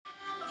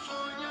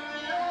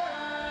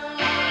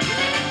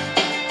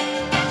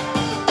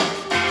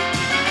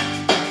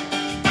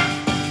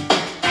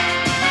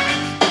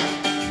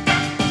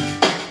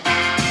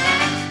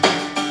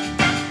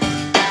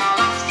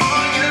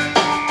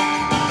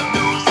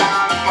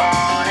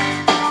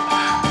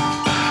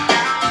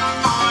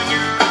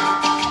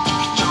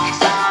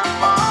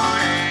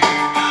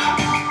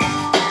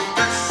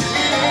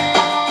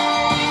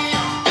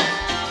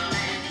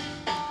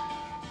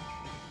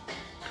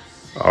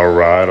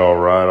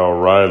All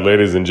right,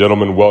 ladies and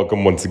gentlemen,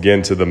 welcome once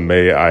again to the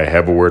May I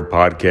Have a Word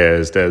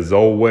podcast. As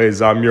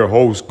always, I'm your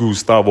host,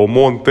 Gustavo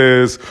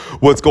Montes.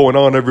 What's going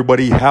on,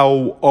 everybody?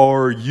 How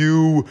are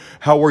you?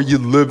 How are you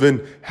living?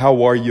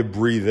 How are you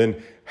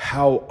breathing?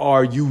 How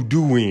are you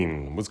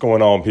doing? What's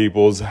going on,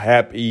 peoples?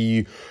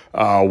 Happy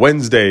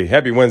Wednesday.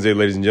 Happy Wednesday,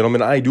 ladies and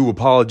gentlemen. I do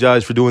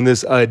apologize for doing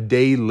this a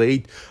day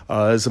late.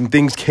 Some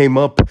things came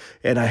up,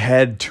 and I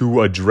had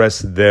to address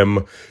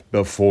them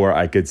before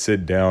I could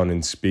sit down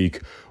and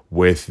speak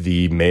with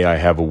the May I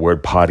Have a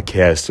Word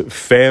podcast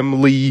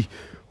family.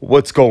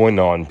 What's going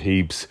on,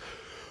 peeps?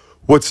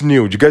 What's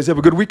new? Did you guys have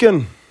a good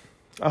weekend?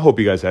 I hope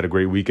you guys had a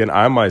great weekend.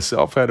 I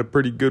myself had a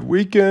pretty good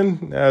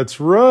weekend. That's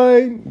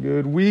right.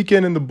 Good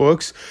weekend in the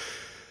books.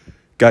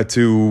 Got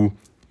to,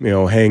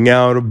 hang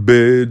out a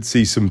bit,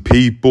 see some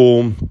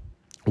people.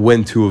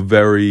 Went to a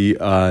very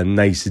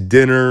nice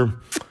dinner.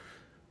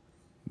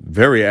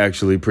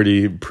 Actually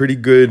pretty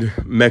good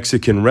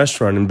Mexican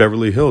restaurant in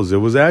Beverly Hills. It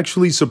was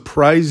actually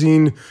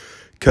surprising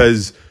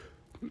because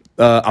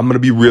I'm going to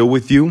be real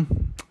with you.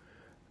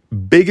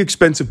 Big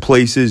expensive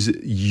places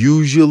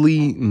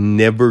usually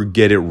never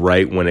get it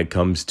right when it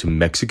comes to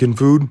Mexican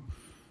food.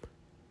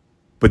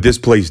 But this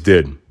place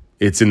did.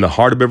 It's in the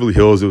heart of Beverly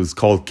Hills. It was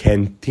called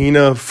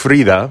Cantina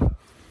Frida.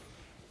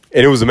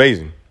 And it was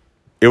amazing.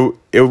 It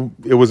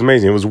was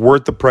amazing. It was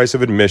worth the price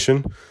of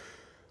admission,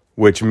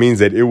 which means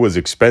that it was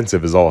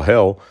expensive as all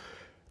hell.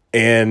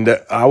 And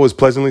I was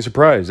pleasantly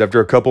surprised.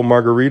 After a couple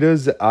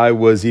margaritas, I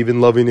was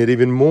even loving it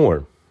even more.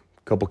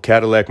 A couple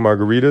Cadillac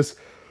margaritas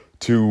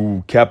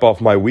to cap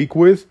off my week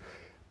with.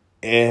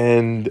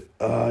 And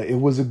it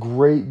was a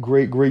great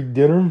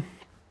dinner.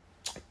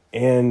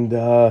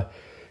 And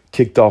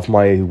kicked off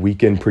my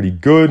weekend pretty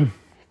good.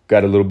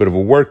 Got a little bit of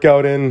a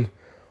workout in,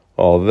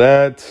 all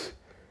that.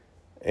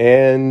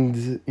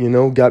 And,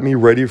 got me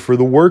ready for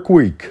the work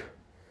week.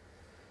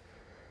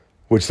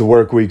 Which the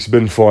work week's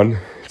been fun.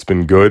 It's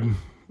been good.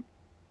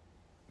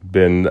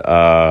 Been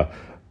a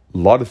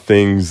lot of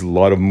things, a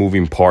lot of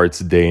moving parts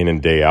day in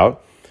and day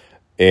out.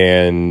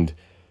 And,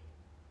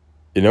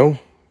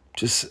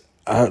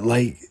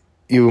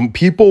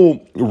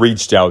 people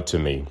reached out to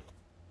me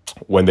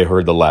when they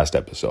heard the last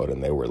episode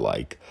and they were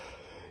like,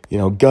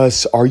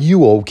 Gus, are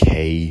you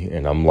okay?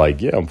 And I'm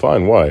like, yeah, I'm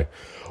fine. Why?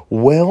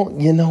 Well,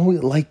 you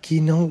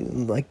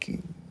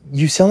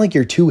sound like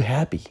you're too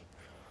happy.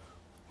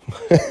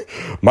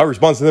 My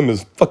response to them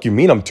is, fuck you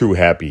mean I'm too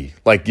happy?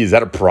 Like, is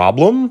that a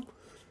problem?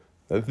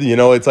 It's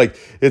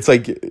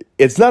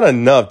not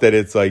enough that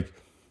it's like,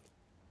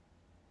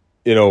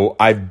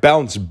 I've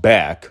bounced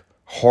back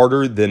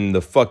harder than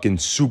the fucking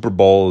Super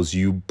Bowls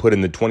you put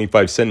in the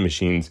 25-cent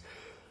machines.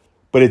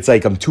 But it's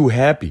like, I'm too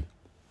happy.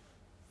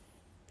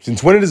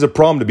 Since when it is a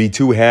problem to be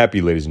too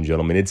happy, ladies and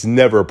gentlemen? It's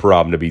never a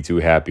problem to be too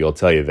happy, I'll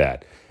tell you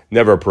that.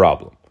 Never a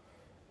problem.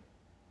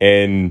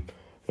 And,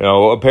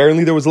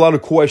 apparently there was a lot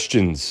of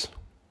questions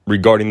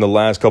regarding the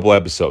last couple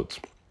episodes.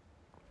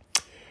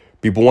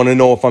 People want to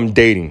know if I'm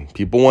dating.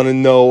 People want to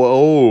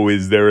know,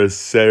 is there a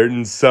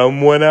certain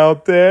someone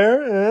out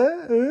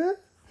there?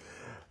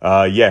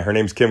 Yeah, her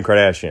name's Kim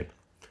Kardashian.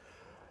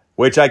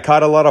 Which I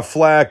caught a lot of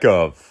flack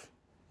of.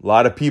 A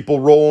lot of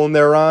people rolling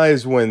their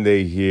eyes when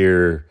they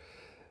hear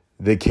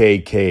the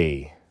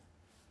KK.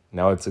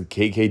 Now it's a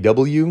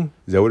KKW?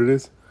 Is that what it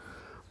is?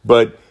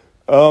 But,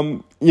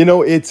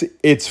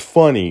 it's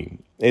funny.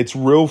 It's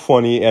real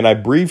funny. And I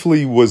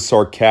briefly was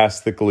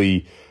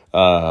sarcastically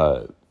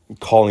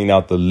calling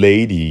out the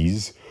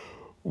ladies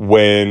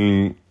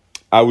when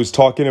I was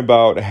talking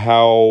about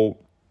how,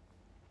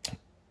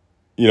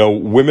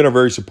 women are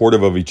very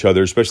supportive of each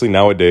other, especially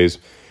nowadays.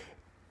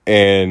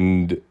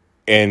 And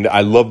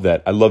I love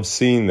that. I love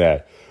seeing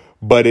that.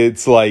 But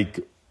it's like,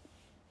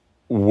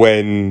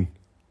 when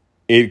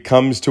it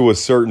comes to a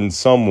certain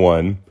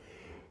someone,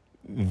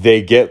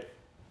 they get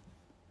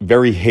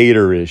very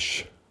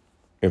haterish,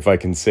 if I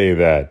can say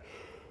that.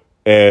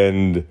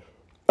 And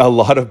a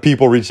lot of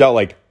people reached out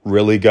like,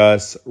 really,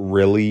 Gus?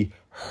 Really?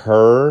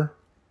 Her?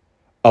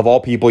 Of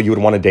all people you would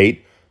want to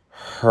date?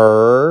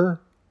 Her?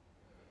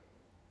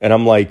 And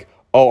I'm like,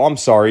 oh, I'm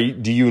sorry.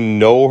 Do you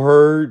know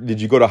her? Did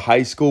you go to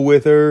high school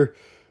with her?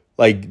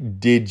 Like,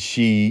 did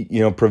she,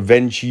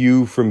 prevent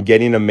you from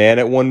getting a man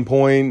at one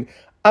point?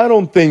 I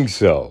don't think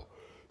so.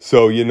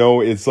 So,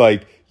 it's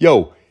like,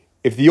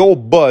 if the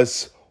old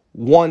bus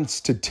wants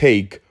to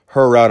take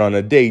her out on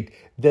a date,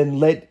 then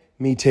let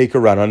me take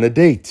her out on a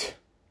date.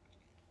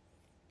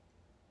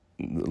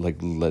 Like,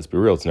 let's be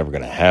real, it's never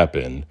going to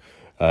happen.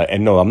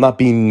 And no, I'm not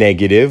being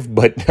negative,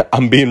 but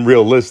I'm being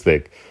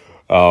realistic.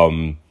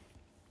 If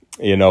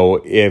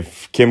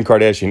Kim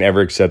Kardashian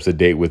ever accepts a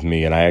date with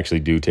me and I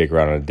actually do take her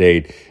out on a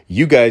date,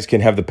 you guys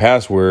can have the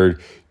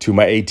password to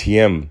my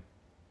ATM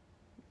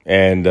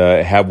and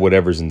have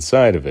whatever's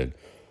inside of it.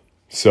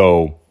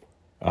 So,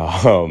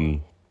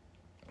 it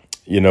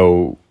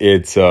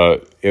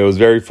was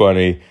very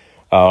funny.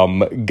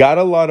 Got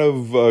a lot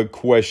of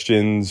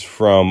questions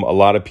from a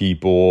lot of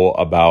people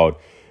about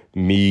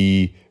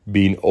me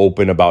being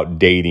open about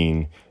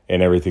dating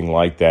and everything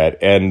like that.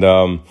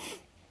 And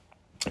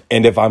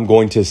And if I'm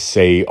going to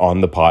say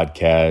on the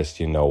podcast,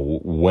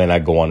 when I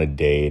go on a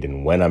date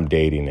and when I'm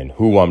dating and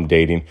who I'm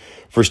dating,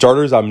 for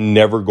starters, I'm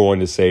never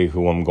going to say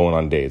who I'm going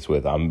on dates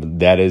with.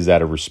 That is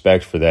out of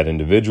respect for that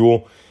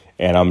individual,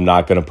 and I'm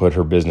not going to put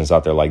her business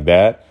out there like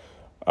that.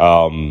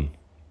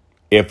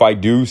 If I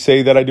do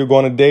say that I do go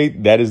on a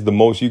date, that is the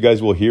most you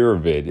guys will hear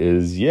of it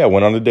is,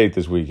 went on a date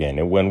this weekend.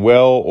 It went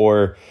well,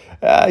 or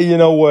you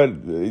know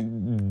what,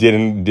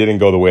 didn't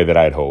go the way that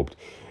I'd hoped.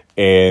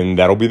 And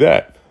that'll be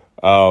that.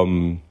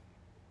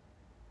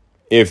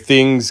 If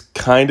things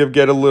kind of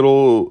get a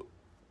little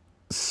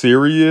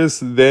serious,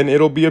 then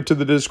it'll be up to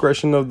the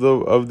discretion of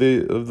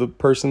the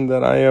person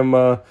that I am,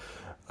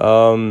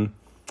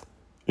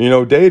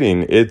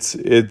 dating.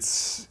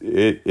 It's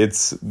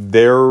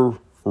their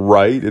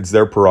right. It's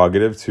their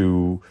prerogative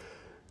to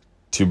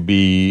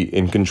be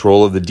in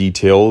control of the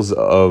details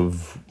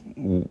of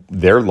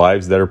their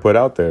lives that are put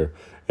out there,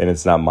 and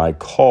it's not my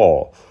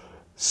call.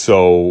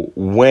 So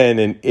when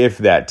and if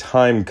that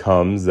time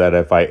comes that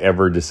if I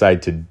ever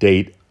decide to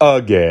date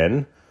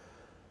again,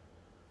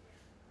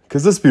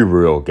 because let's be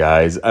real,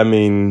 guys. I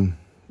mean,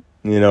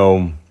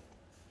 the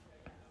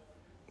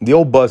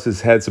old bus has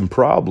had some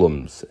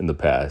problems in the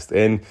past,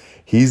 and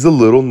he's a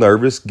little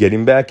nervous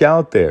getting back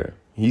out there.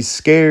 He's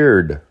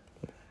scared.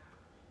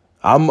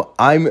 I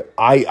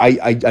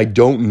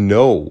don't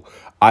know.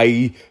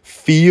 I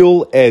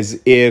feel as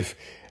if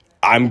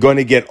I'm going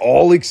to get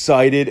all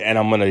excited and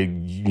I'm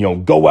going to,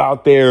 go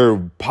out there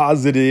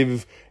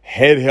positive,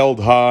 head held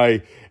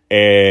high,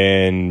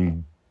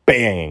 and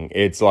bang.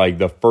 It's like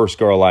the first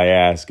girl I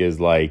ask is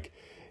like,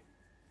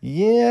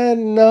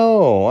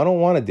 no, I don't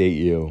want to date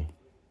you.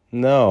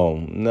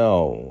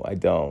 No, I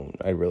don't.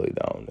 I really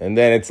don't. And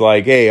then it's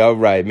like, hey, all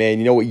right, man,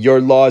 you know what? You're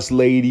lost,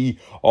 lady.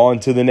 On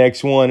to the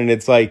next one. And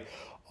it's like,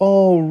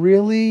 oh,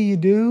 really? You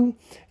do?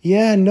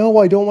 Yeah, no,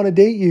 I don't want to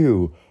date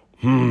you.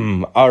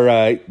 All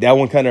right. That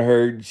one kind of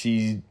hurt.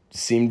 She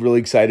seemed really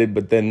excited,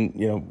 but then,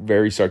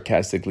 very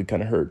sarcastically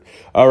kind of hurt.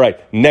 All right.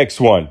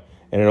 Next one.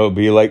 And it'll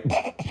be like,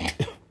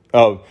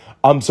 oh,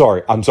 I'm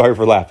sorry. I'm sorry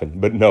for laughing,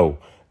 but no,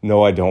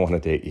 I don't want to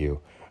date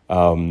you.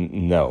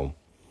 No.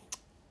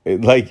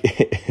 It's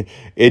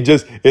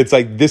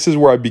like, this is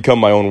where I become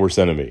my own worst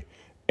enemy.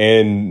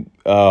 And,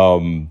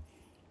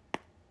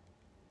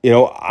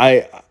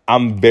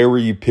 I'm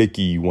very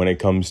picky when it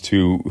comes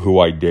to who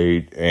I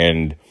date,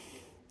 and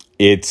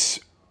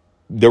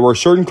there are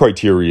certain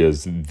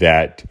criterias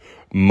that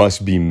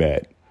must be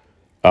met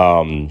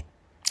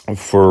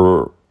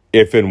for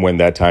if and when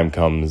that time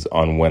comes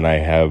on when I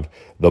have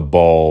the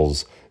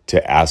balls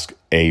to ask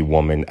a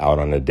woman out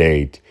on a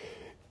date.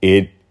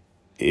 It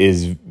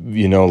is,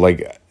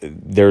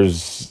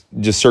 there's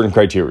just certain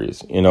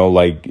criterias,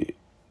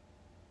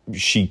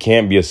 she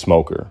can't be a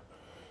smoker.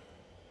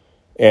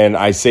 And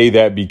I say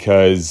that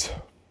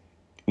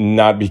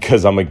not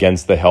because I'm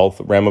against the health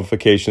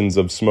ramifications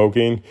of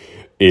smoking.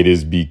 It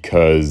is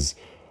because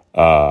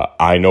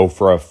I know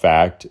for a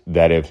fact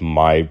that if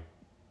my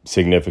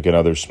significant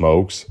other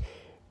smokes,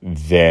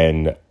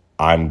 then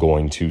I'm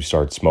going to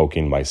start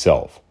smoking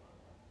myself.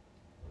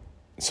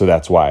 So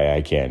that's why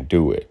I can't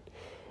do it.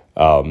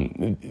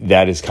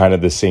 That is kind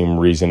of the same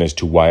reason as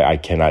to why I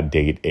cannot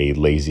date a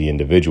lazy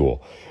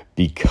individual,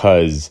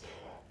 because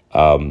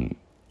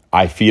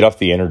I feed off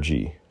the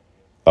energy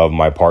of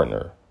my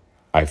partner.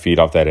 I feed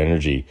off that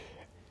energy,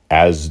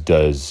 as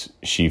does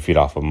she feed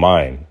off of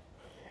mine.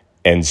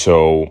 And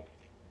so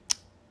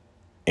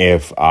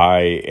if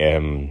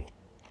I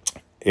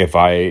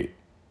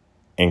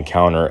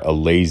encounter a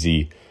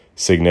lazy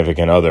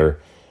significant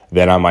other,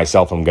 then I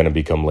myself am going to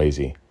become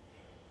lazy.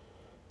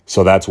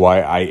 So that's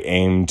why I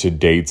aim to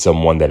date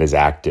someone that is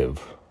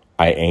active.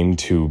 I aim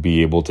to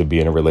be able to be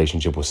in a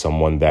relationship with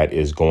someone that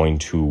is going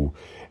to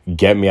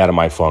get me out of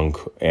my funk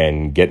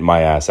and get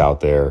my ass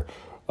out there.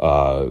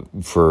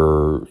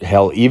 For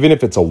hell, even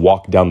if it's a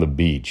walk down the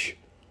beach,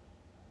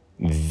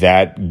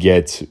 that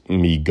gets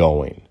me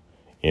going.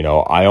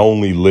 I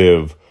only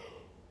live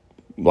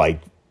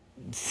like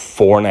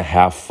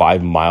 4.5,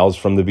 5 miles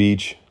from the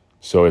beach.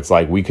 So it's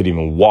like we could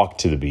even walk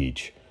to the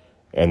beach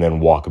and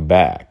then walk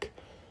back.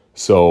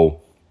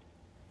 So,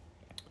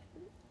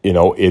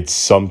 it's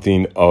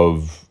something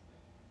of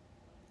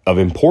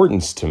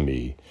importance to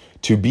me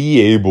to be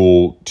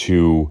able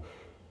to,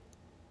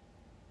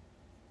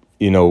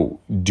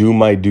 do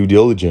my due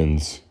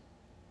diligence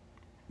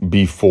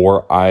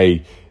before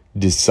I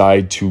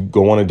decide to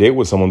go on a date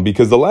with someone.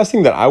 Because the last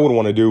thing that I would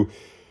want to do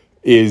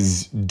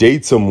is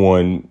date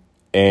someone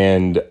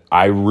and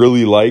I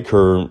really like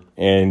her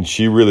and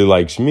she really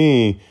likes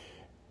me.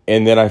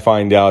 And then I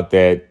find out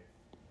that,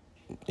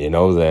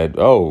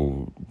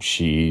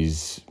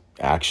 she's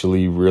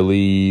actually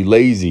really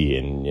lazy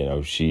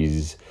and,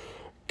 she's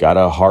got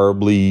a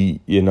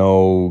horribly, she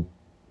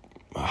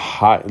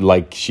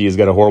has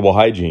got a horrible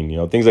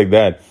hygiene, things like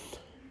that.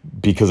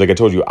 Because like I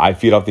told you, I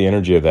feed off the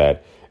energy of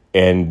that.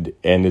 And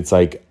it's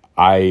like,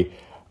 I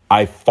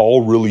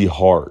fall really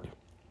hard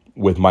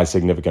with my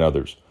significant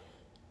others.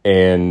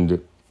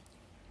 And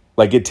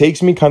like, it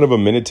takes me kind of a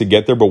minute to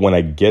get there. But when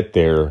I get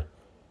there,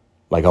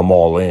 Like I'm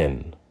all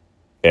in.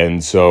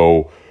 And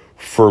so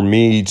for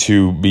me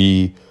to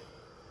be,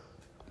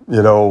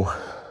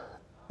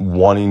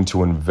 wanting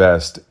to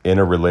invest in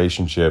a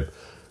relationship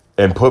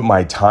and put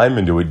my time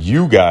into it,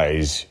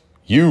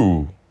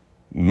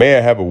 may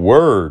I have a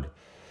word?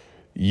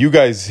 You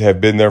guys have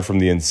been there from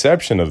the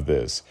inception of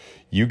this.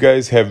 You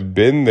guys have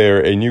been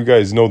there and you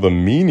guys know the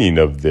meaning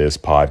of this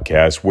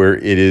podcast where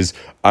it is,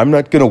 I'm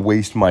not going to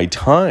waste my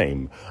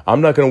time.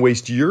 I'm not going to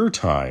waste your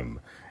time.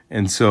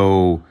 And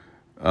so,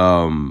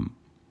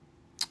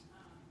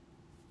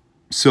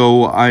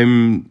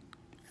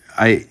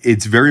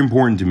 it's very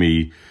important to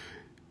me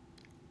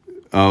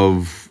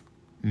of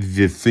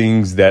the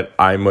things that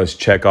I must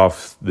check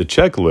off the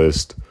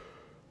checklist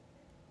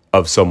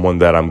of someone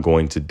that I'm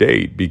going to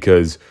date,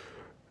 because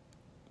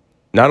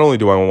not only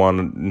do I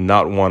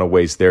not want to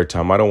waste their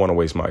time, I don't want to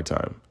waste my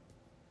time.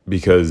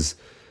 Because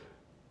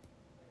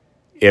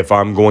if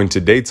I'm going to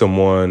date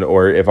someone,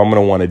 or if I'm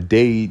going to want to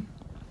date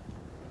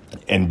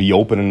and be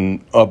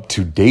open up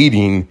to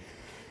dating,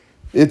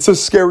 it's a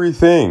scary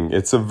thing.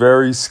 It's a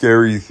very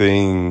scary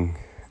thing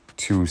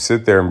to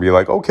sit there and be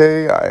like,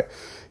 okay,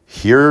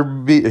 here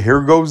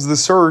goes the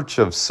search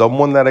of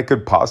someone that I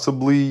could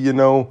possibly,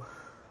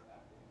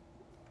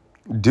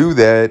 do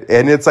that.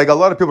 And it's like a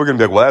lot of people are going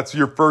to be like, well, that's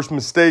your first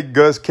mistake,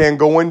 Gus. Can't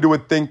go into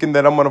it thinking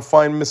that I'm going to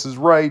find Mrs.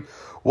 Right.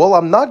 Well,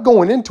 I'm not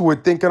going into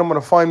it thinking I'm going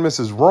to find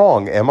Mrs.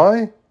 Wrong, am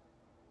I?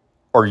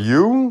 Are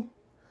you?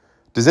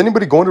 Does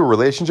anybody go into a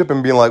relationship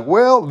and be like,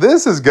 well,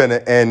 this is going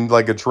to end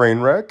like a train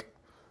wreck?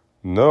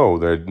 No,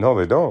 they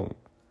don't.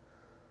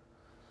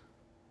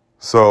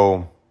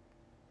 So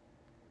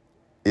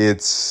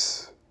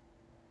it's,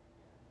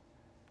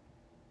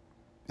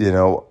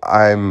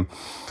 I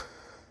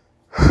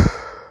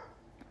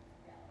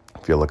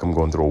feel like I'm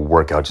going through a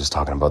workout just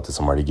talking about this.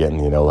 I'm already getting,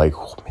 like,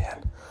 oh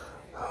man,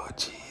 oh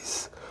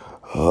geez,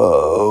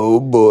 oh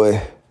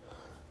boy.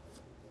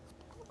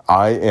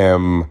 I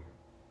am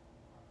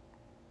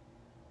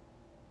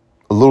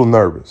a little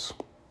nervous,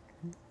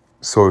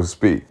 so to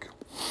speak,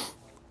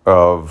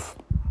 of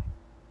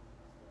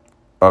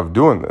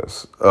doing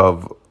this,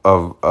 of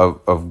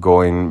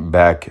going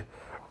back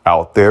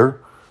out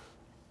there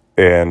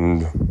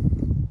and,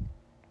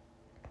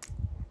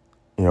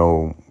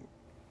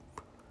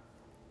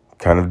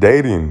 kind of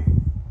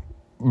dating,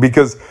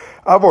 because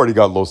I've already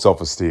got low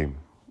self-esteem.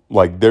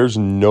 Like there's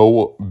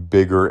no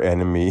bigger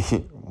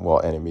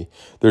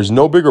there's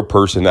no bigger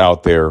person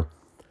out there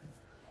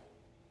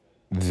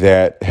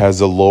that has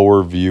a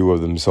lower view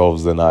of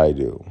themselves than I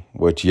do,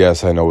 which,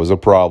 yes, I know is a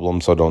problem.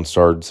 So don't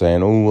start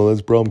saying, oh, well, that's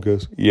a problem,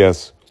 because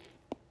yes,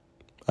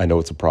 I know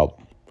it's a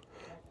problem.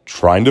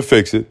 Trying to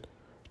fix it,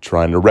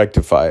 trying to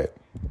rectify it.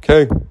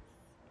 Okay.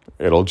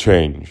 It'll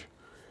change.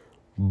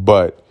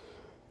 But,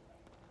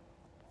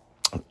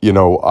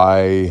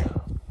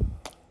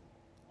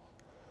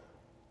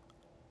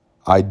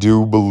 I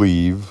do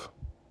believe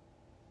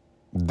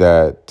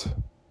that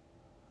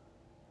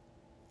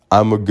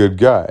I'm a good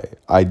guy.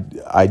 I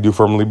do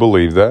firmly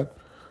believe that.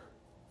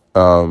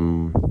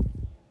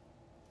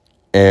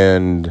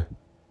 And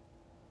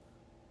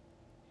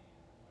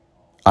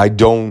I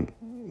don't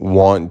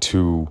want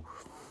to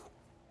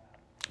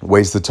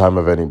waste the time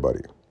of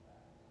anybody.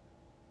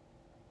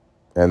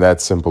 And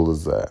that's simple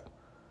as that.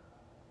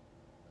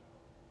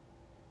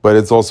 But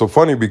it's also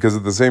funny because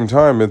at the same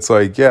time, it's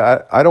like,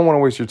 yeah, I don't want to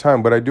waste your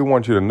time, but I do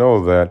want you to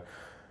know that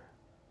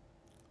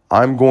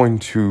I'm going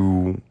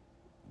to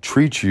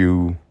treat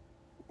you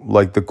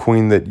like the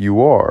queen that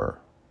you are.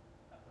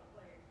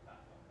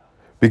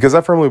 Because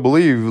I firmly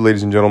believe,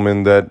 ladies and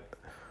gentlemen, that,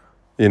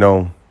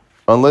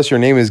 unless your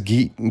name is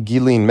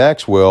Ghislaine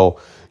Maxwell,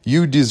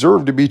 you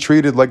deserve to be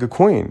treated like a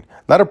queen,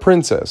 not a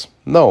princess.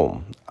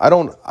 No, I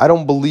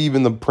don't believe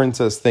in the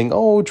princess thing.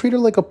 Oh, treat her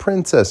like a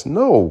princess.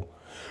 No,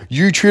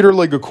 you treat her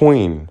like a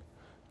queen,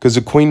 because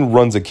a queen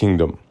runs a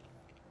kingdom.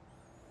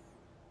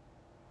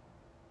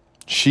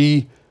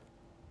 She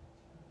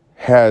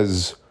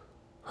has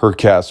her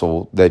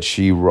castle that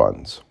she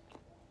runs,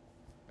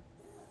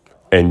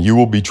 and you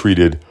will be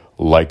treated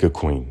like a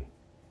queen.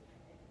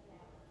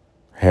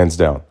 Hands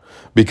down.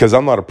 Because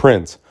I'm not a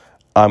prince,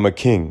 I'm a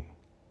king.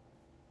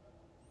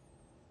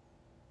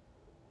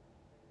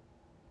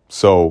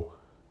 So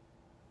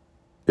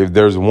if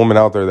there's a woman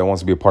out there that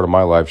wants to be a part of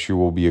my life, she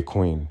will be a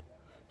queen.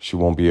 She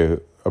won't be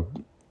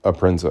a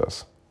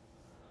princess.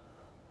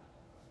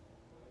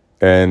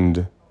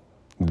 And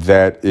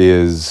that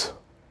is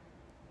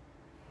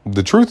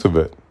the truth of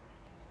it.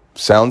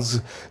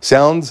 Sounds,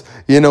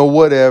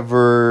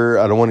 whatever.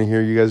 I don't want to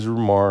hear you guys'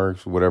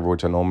 remarks, whatever,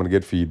 which I know I'm going to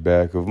get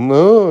feedback of,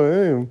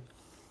 oh,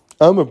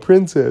 I'm a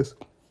princess.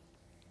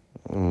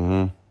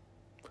 Mm-hmm.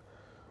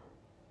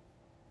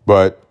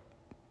 But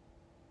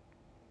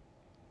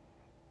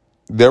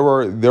there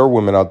are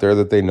women out there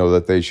that they know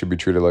that they should be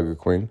treated like a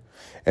queen.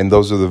 And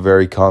those are the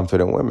very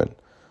confident women.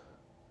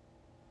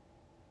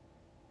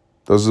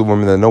 Those are the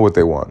women that know what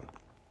they want.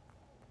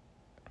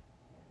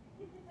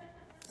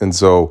 And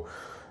so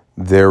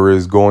there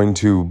is going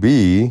to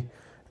be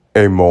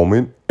a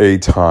moment, a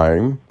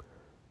time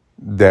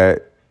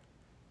that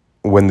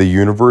when the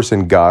universe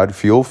and God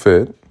feel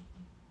fit,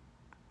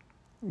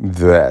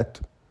 that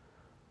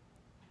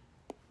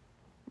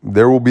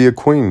there will be a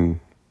queen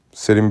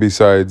sitting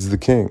besides the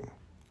king.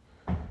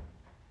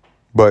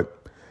 But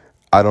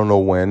I don't know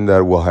when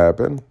that will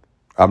happen.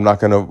 I'm not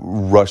going to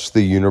rush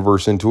the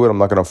universe into it. I'm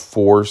not going to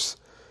force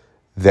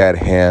that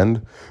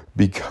hand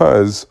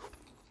because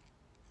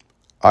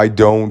I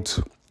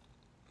don't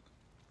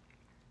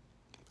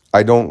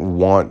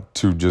want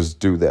to just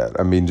do that.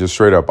 I mean, just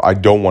straight up, I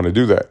don't want to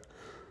do that.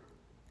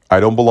 I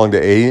don't belong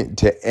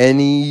to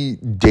any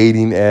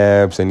dating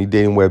apps, any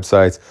dating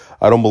websites.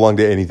 I don't belong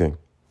to anything.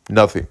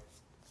 Nothing.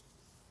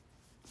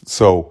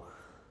 So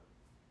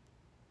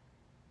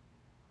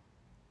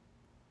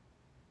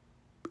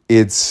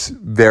it's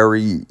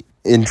very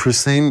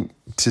interesting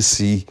to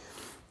see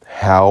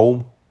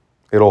how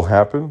it'll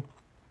happen.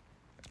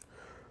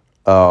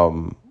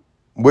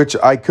 Which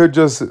I could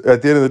just,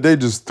 at the end of the day,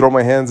 just throw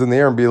my hands in the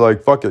air and be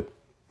like, fuck it.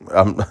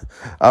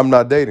 I'm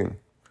not dating.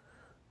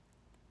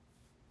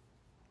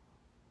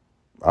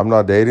 I'm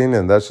not dating,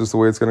 and that's just the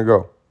way it's going to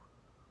go.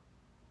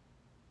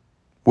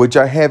 Which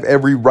I have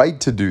every right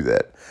to do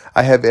that.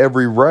 I have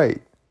every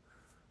right.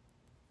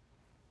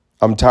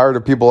 I'm tired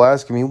of people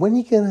asking me, when are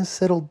you going to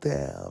settle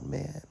down,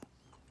 man?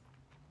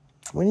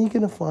 When are you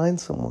going to find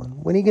someone?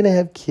 When are you going to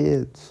have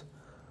kids?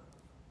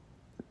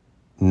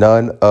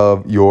 None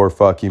of your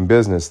fucking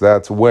business.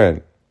 That's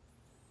when.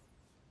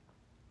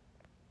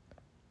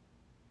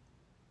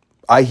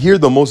 I hear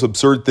the most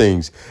absurd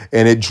things,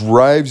 and it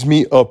drives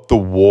me up the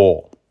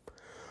wall.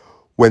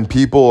 When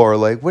people are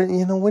like, when are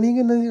you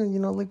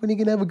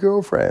gonna have a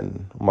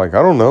girlfriend? I'm like,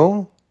 I don't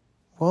know.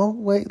 Well,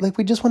 wait,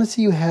 we just want to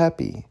see you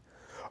happy.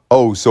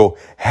 Oh, so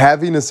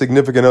having a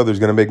significant other is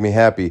going to make me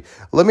happy.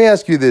 Let me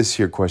ask you this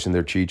here question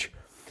there, Cheech.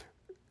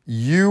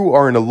 You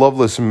are in a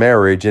loveless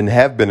marriage and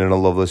have been in a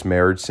loveless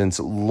marriage since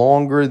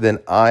longer than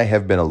I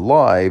have been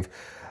alive.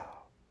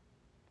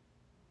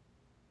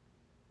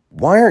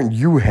 Why aren't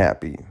you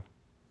happy?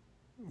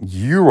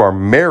 You are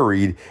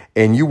married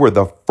and you were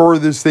the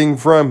furthest thing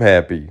from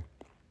happy.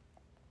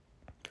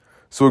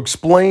 So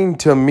explain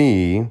to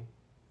me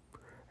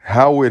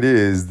how it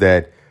is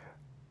that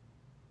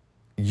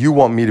you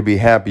want me to be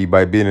happy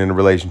by being in a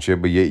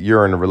relationship, but yet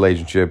you're in a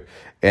relationship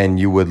and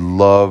you would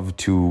love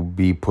to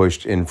be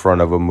pushed in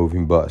front of a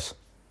moving bus.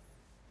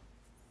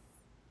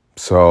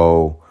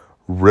 So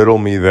riddle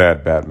me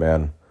that,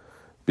 Batman,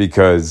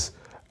 because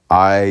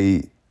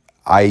I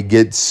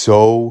get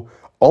so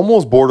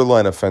almost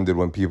borderline offended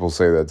when people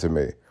say that to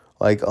me.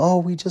 Like, oh,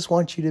 we just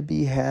want you to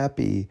be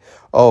happy.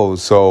 Oh,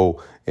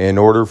 so in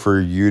order for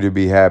you to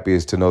be happy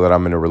is to know that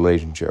I'm in a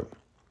relationship.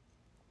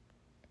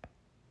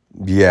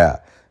 Yeah,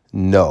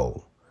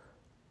 no.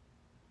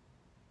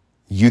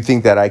 You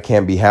think that I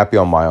can't be happy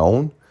on my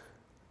own?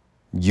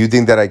 You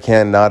think that I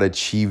cannot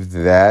achieve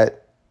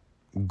that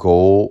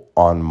goal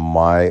on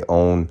my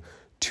own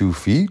 2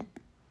 feet?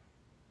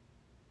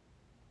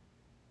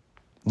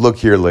 Look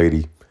here,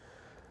 lady.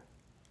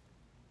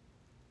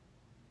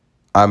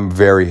 I'm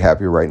very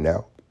happy right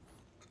now.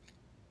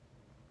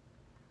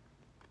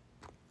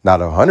 Not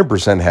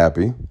 100%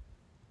 happy,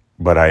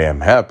 but I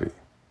am happy.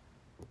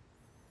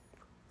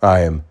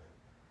 I am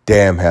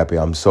damn happy.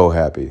 I'm so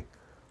happy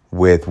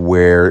with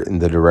where in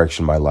the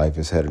direction my life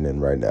is headed in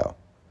right now.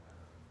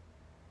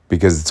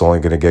 Because it's only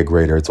going to get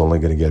greater. It's only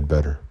going to get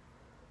better.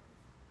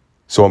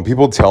 So when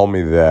people tell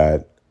me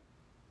that,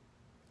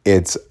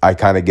 I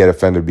kind of get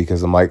offended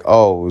because I'm like,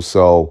 oh,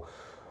 so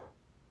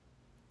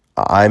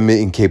I'm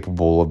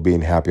incapable of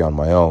being happy on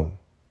my own.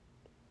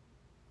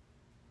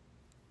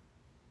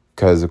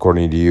 Because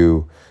according to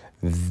you,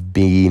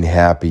 being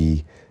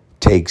happy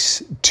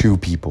takes 2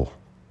 people.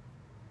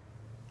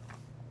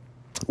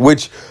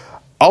 Which,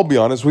 I'll be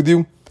honest with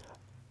you,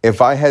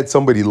 if I had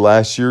somebody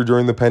last year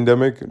during the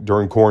pandemic,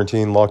 during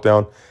quarantine,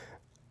 lockdown,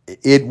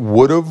 it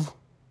would have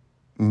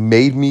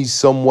made me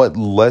somewhat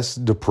less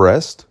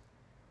depressed.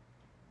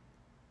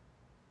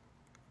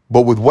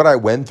 But with what I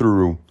went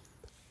through,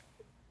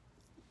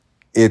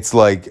 it's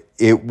like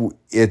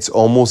it's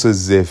almost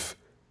as if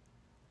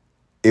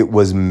it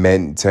was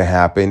meant to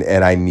happen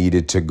and I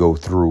needed to go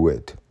through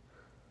it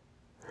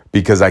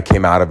because I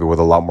came out of it with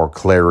a lot more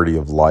clarity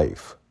of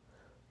life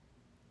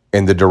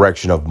in the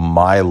direction of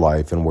my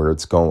life and where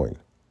it's going.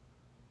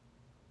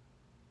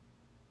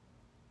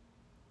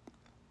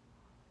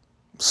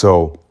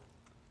 So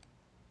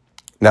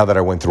now that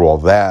I went through all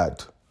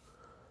that,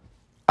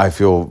 I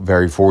feel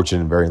very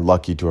fortunate and very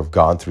lucky to have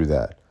gone through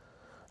that.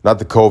 Not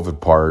the COVID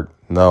part.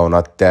 No,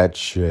 not that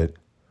shit.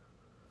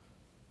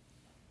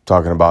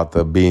 Talking about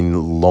the being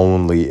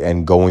lonely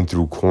and going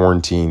through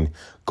quarantine,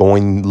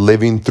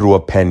 living through a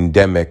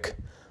pandemic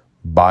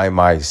by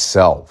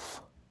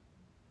myself.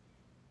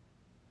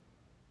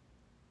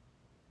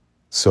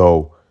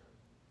 So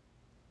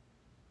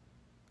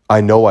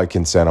I know I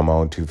can stand on my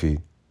own 2 feet.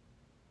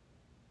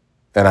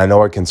 And I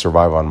know I can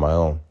survive on my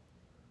own.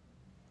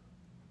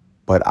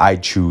 But I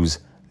choose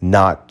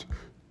not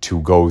to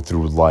go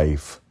through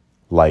life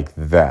like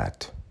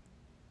that.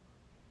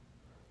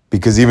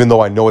 Because even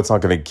though I know it's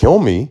not going to kill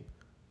me,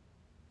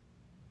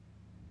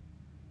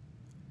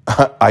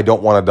 I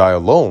don't want to die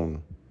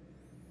alone.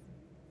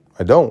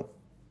 I don't.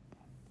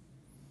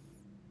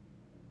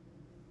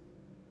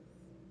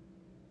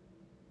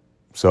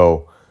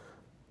 So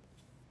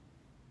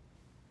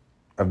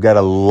I've got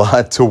a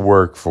lot to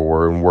work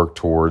for and work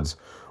towards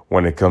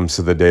when it comes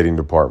to the dating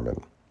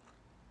department.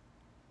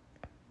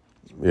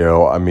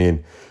 I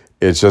mean,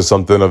 it's just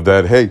something of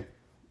that, hey,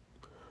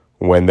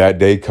 when that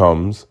day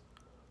comes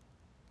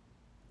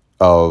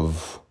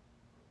of,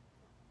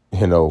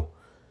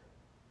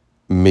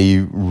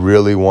 me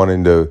really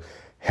wanting to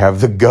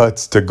have the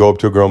guts to go up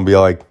to a girl and be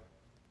like,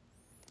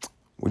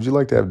 would you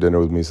like to have dinner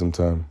with me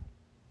sometime?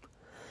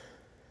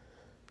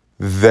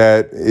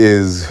 That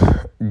is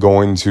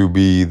going to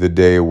be the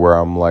day where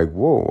I'm like,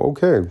 whoa,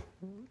 okay,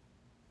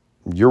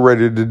 you're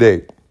ready to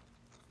date.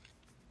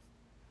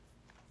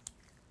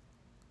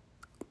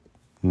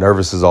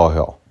 Nervous as all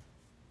hell.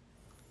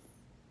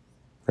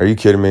 Are you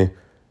kidding me?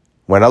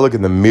 When I look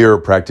in the mirror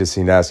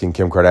practicing asking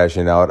Kim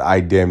Kardashian out,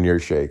 I damn near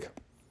shake.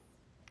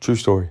 True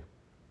story.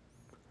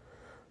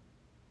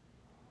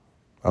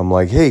 I'm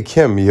like, hey,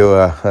 Kim, do you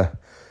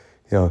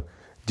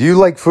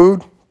like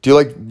food? Do you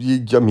like?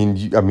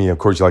 Of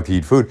course, you like to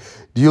eat food.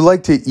 Do you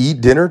like to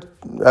eat dinner?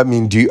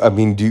 Would you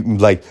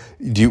like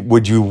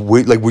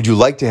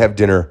to have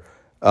dinner,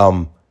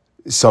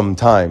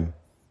 sometime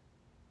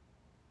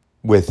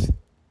with?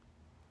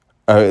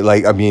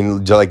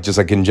 Just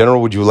like in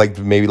general, would you like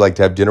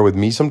to have dinner with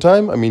me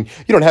sometime? I mean,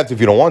 you don't have to if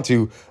you don't want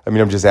to.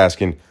 I'm just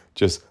asking,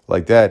 just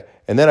like that.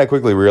 And then I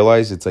quickly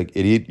realized it's like,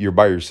 idiot, you're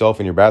by yourself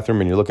in your bathroom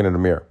and you're looking in a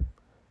mirror.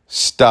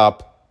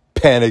 Stop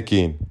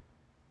panicking.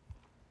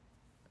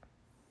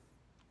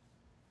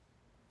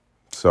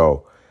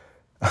 So,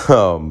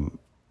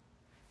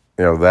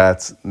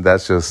 that's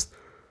just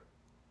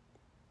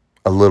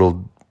a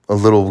little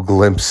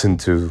glimpse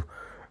into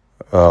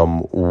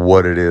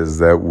what it is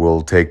that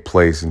will take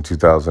place in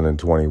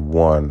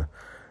 2021.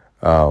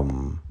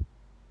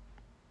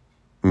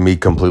 Me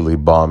completely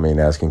bombing,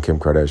 asking Kim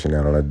Kardashian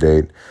out on a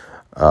date.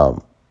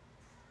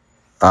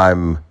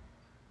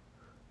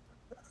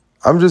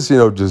 I'm just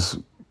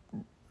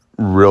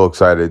real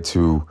excited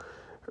to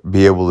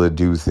be able to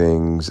do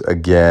things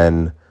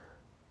again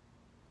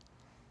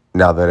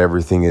now that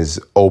everything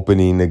is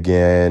opening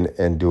again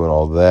and doing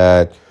all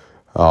that.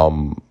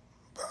 I'm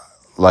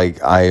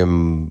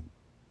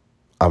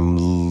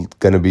going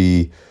to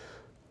be,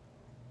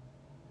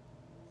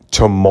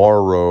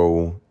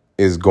 tomorrow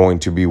is going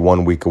to be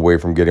 1 week away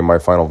from getting my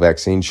final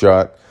vaccine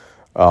shot,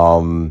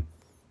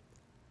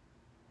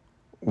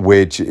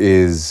 which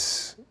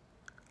is,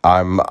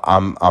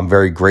 I'm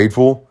very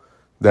grateful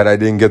that I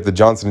didn't get the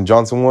Johnson &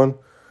 Johnson one,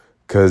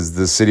 because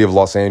the city of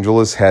Los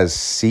Angeles has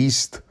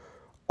ceased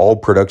all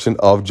production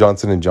of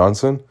Johnson &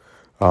 Johnson.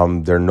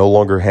 They're no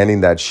longer handing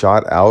that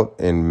shot out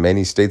in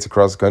many states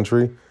across the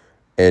country.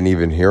 And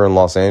even here in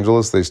Los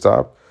Angeles, they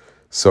stopped.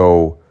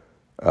 So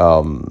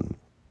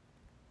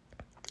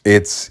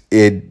it's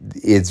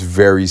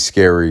very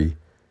scary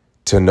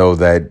to know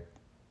that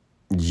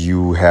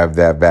you have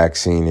that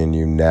vaccine in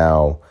you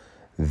now.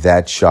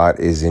 That shot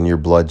is in your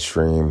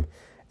bloodstream,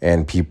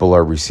 and people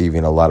are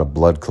receiving a lot of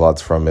blood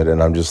clots from it.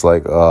 And I'm just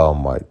like, oh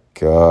my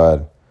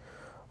God.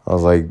 I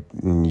was like,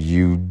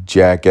 you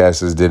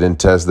jackasses didn't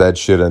test that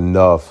shit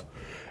enough.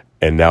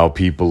 And now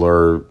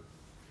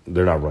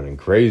they're not running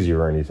crazy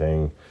or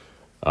anything.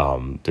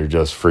 They're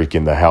just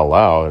freaking the hell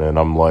out. And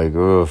I'm like,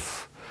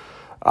 oof.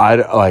 I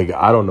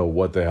don't know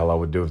what the hell I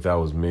would do if that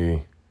was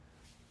me.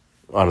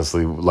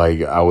 Honestly,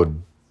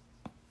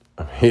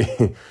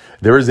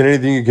 there isn't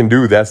anything you can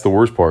do. That's the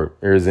worst part.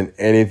 There isn't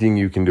anything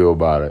you can do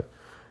about it.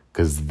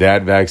 Because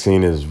that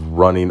vaccine is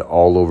running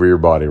all over your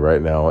body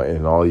right now.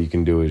 And all you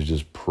can do is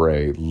just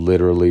pray.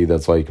 Literally,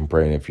 that's all you can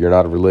pray. And if you're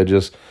not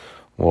religious,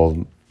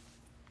 well,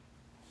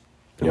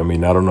 I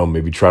don't know.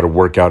 Maybe try to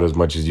work out as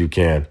much as you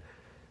can.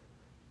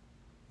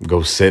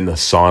 Go sit in a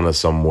sauna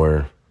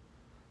somewhere.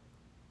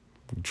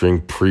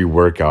 Drink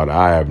pre-workout.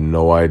 I have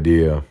no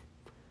idea.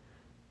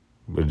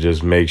 But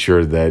just make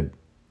sure that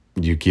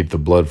you keep the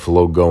blood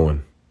flow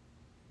going.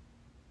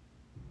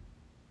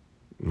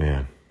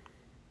 Man.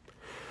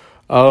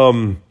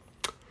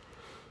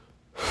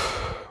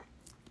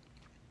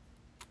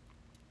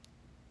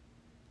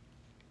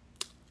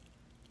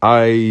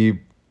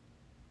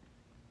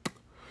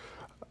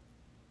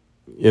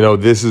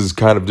 This is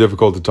kind of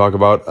difficult to talk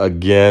about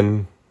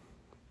again.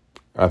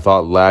 I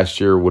thought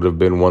last year would have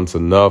been once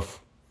enough.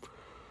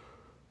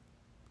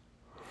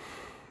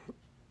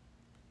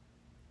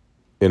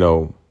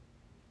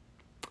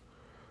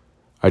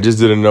 I just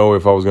didn't know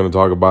if I was going to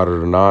talk about it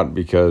or not,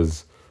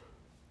 because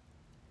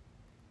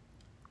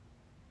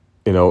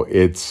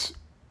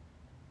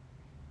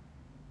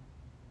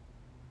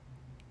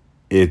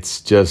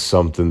it's just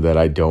something that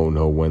I don't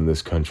know when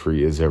this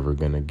country is ever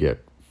going to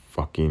get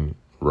fucking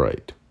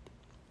right.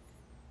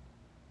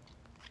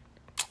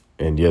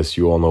 And yes,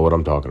 you all know what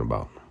I'm talking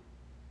about.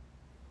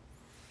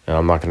 And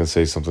I'm not going to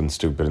say something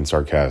stupid and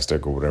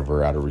sarcastic or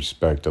whatever out of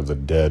respect of the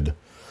dead.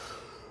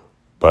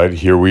 But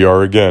here we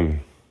are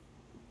again.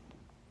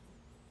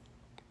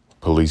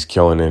 Police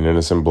killing an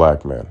innocent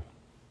black man.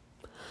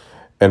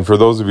 And for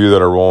those of you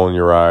that are rolling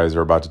your eyes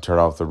or about to turn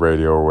off the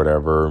radio or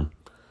whatever,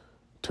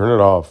 turn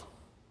it off.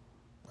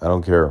 I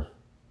don't care.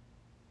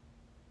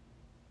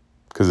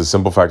 Because the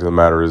simple fact of the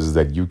matter is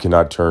that you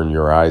cannot turn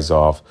your eyes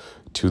off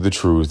to the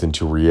truth and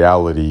to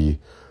reality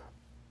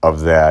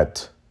of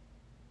that.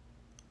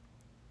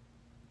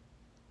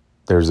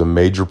 There's a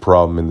major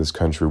problem in this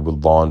country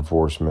with law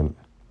enforcement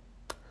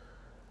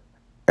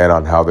and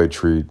on how they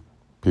treat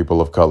people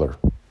of color.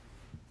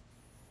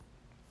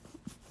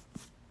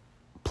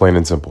 Plain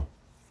and simple.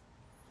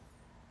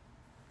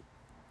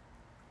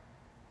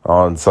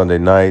 On Sunday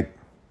night,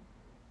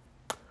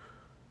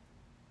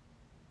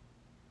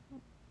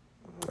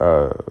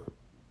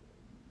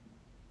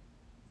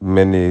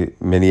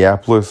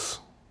 Minneapolis,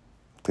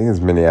 I think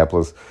it's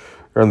Minneapolis,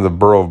 they're in the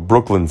borough of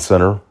Brooklyn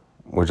Center,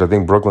 which I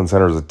think Brooklyn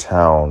Center is a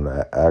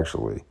town,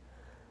 actually,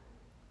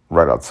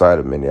 right outside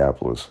of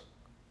Minneapolis.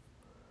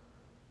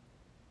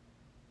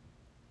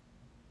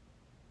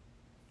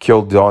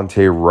 Killed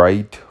Dante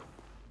Wright.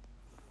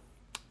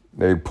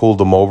 They pulled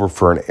him over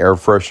for an air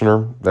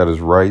freshener. That is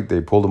right.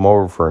 They pulled him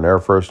over for an air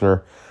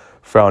freshener.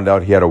 Found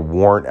out he had a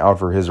warrant out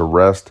for his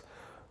arrest.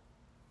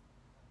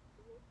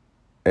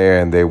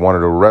 And they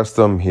wanted to arrest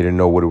him. He didn't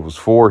know what it was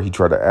for. He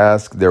tried to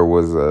ask. There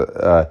was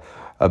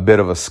a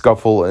bit of a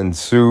scuffle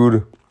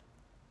ensued.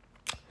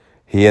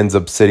 He ends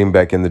up sitting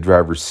back in the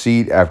driver's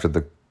seat after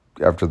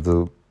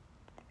the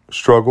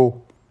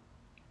struggle.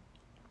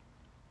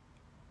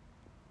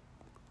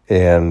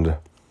 And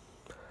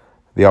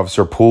the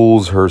officer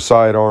pulls her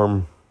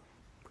sidearm,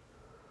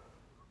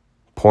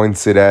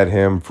 points it at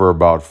him for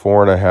about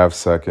 4.5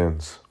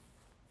 seconds,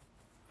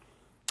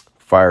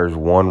 fires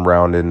one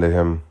round into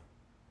him,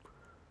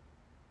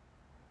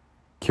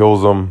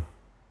 kills him,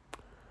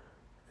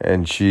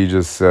 and she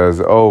just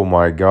says, "Oh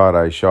my God,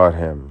 I shot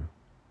him."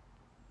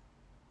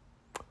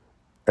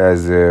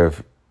 As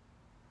if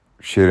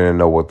she didn't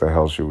know what the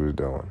hell she was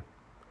doing.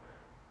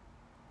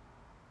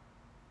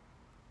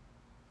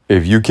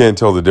 If you can't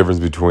tell the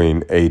difference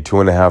between a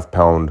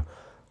 2.5-pound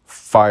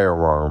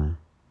firearm,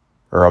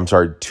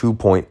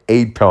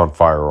 2.8-pound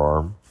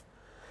firearm,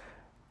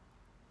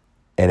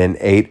 and an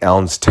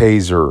 8-ounce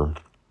taser,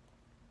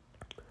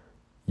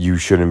 you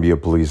shouldn't be a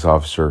police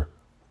officer,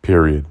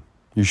 period.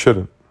 You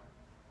shouldn't.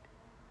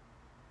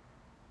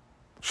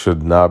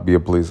 Should not be a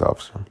police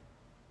officer.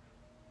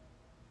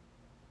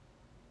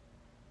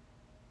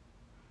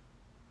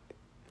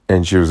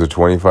 And she was a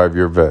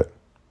 25-year vet.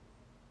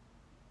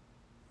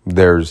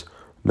 There's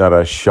not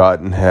a shot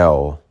in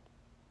hell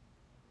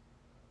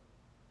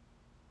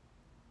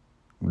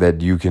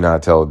that you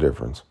cannot tell a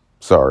difference.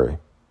 Sorry.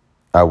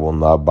 I will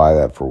not buy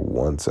that for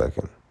 1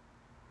 second.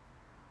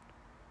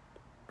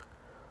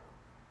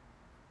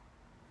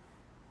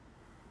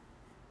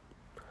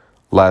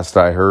 Last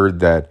I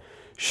heard that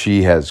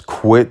she has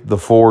quit the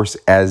force,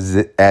 as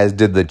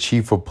did the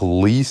chief of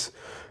police,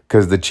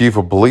 because the chief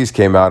of police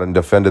came out and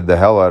defended the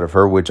hell out of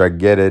her, which I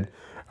get it.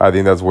 I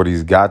think that's what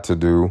he's got to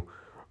do.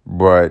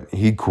 But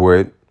he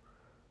quit.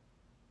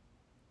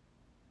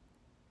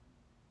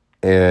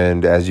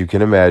 And as you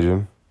can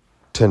imagine,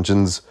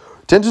 tensions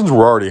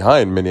were already high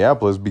in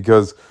Minneapolis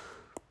because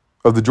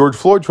of the George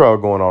Floyd trial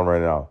going on right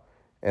now.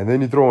 And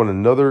then you throw in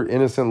another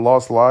innocent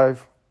lost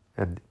life,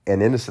 an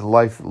innocent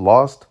life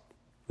lost.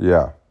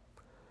 Yeah.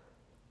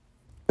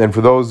 And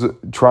for those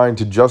trying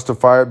to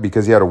justify it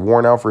because he had a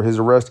warrant out for his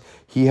arrest,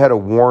 he had a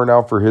warrant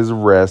out for his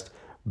arrest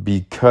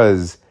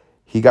because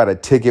he got a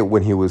ticket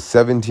when he was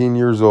 17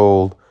 years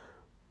old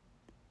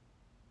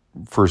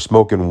for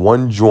smoking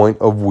one joint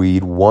of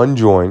weed, one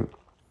joint.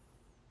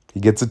 He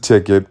gets a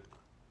ticket.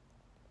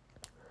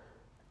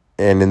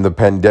 And in the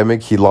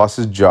pandemic, he lost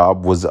his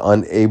job, was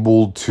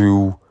unable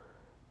to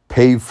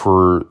pay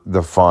for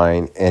the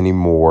fine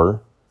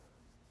anymore,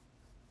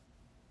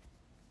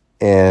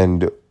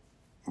 and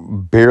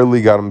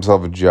barely got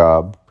himself a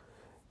job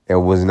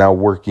and was now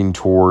working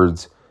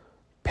towards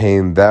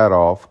paying that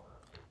off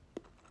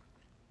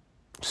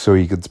so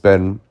he could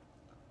spend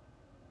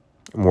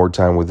more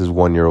time with his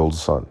 1-year-old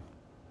son.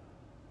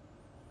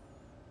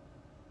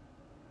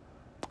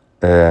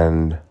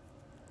 And,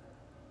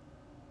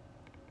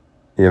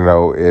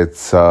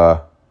 it's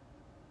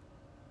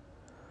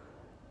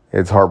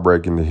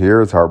heartbreaking to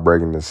hear. It's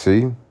heartbreaking to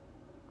see.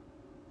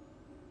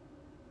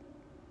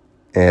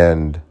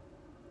 And,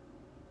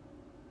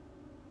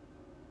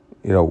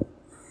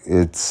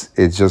 it's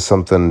just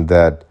something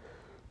that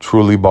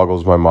truly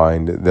boggles my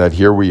mind that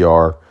here we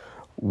are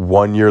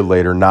 1 year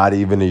later, not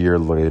even a year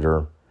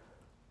later,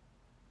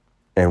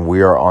 and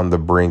we are on the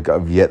brink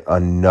of yet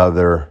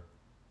another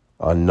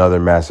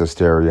mass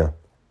hysteria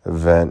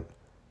event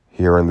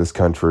here in this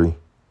country.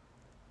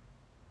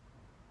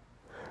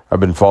 I've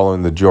been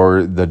following the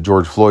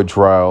George Floyd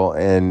trial,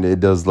 and it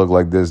does look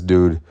like this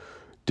dude,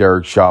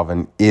 Derek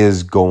Chauvin,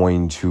 is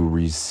going to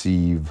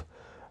receive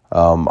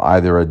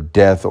either a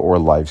death or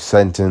life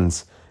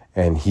sentence,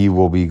 and he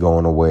will be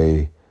going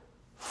away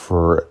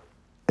for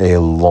a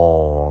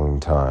long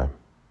time.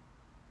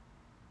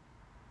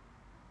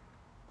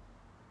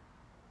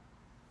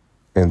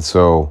 And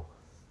so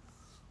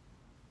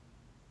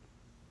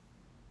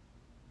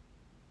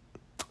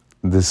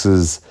This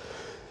is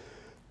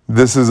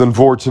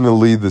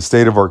unfortunately the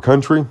state of our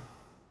country,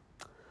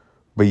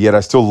 but yet I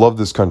still love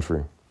this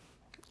country.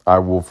 I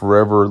will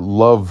forever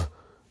love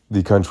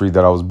the country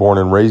that I was born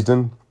and raised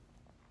in.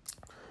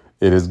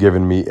 It has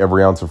given me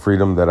every ounce of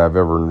freedom that I've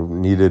ever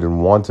needed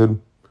and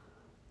wanted.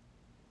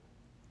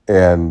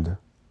 And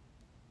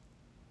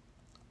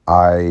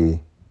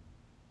I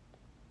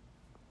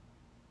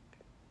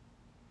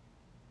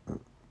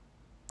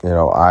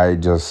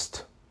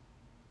just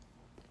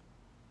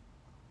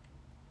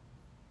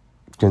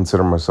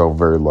consider myself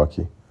very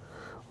lucky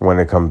when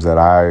it comes that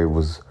I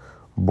was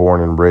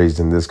born and raised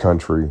in this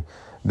country.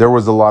 There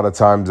was a lot of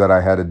times that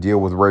I had to deal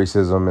with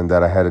racism and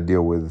that I had to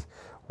deal with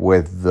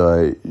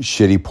the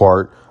shitty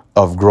part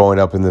of growing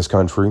up in this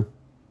country.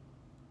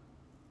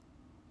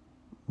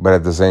 But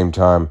at the same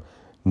time,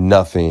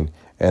 nothing,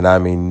 and I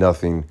mean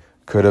nothing,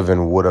 could have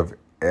and would have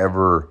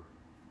ever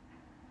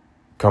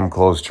come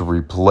close to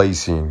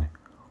replacing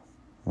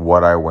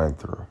what I went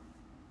through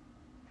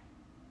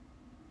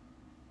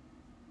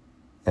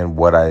and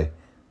what I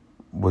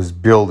was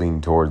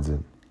building towards it.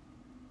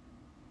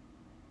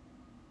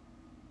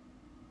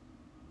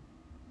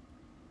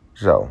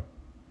 So,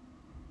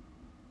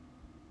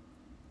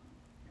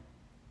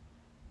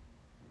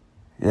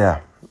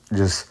 yeah,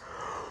 just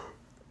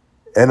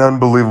an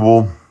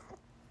unbelievable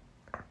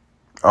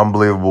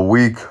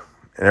week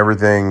and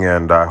everything,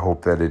 and I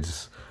hope that it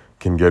just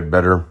can get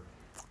better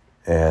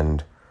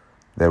and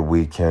that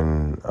we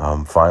can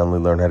finally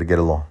learn how to get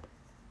along.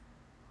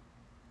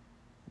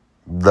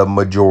 The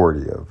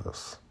majority of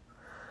us,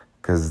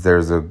 because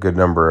there's a good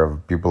number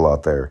of people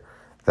out there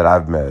that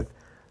I've met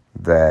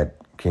that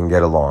can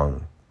get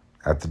along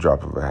at the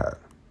drop of a hat.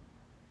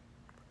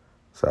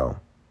 So,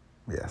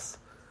 yes.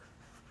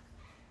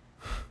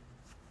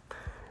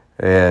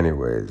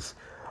 Anyways,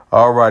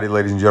 alrighty,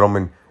 ladies and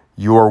gentlemen,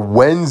 your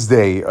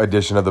Wednesday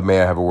edition of the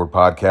May I Have a Word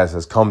podcast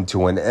has come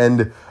to an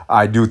end.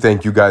 I do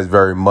thank you guys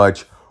very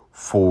much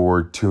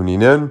for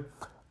tuning in.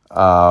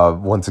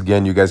 Once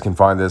again, you guys can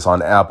find this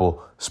on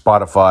Apple,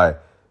 Spotify,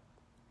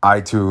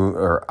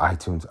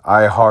 iTunes,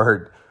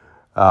 iHeart,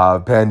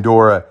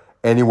 Pandora,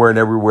 anywhere and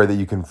everywhere that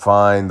you can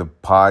find the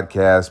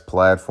podcast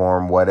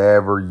platform,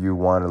 whatever you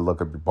want to look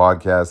up your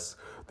podcasts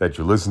that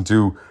you listen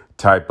to,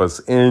 type us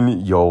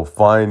in, you'll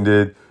find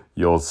it,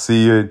 you'll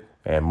see it,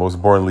 and most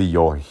importantly,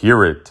 you'll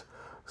hear it.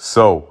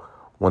 So,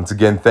 once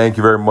again, thank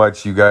you very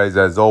much, you guys.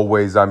 As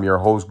always, I'm your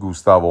host,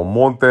 Gustavo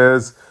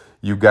Montes.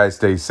 You guys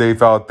stay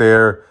safe out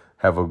there.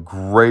 Have a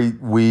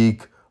great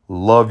week.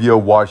 Love you.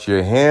 Wash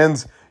your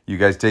hands. You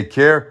guys take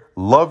care.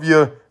 Love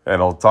you.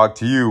 And I'll talk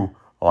to you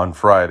on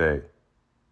Friday.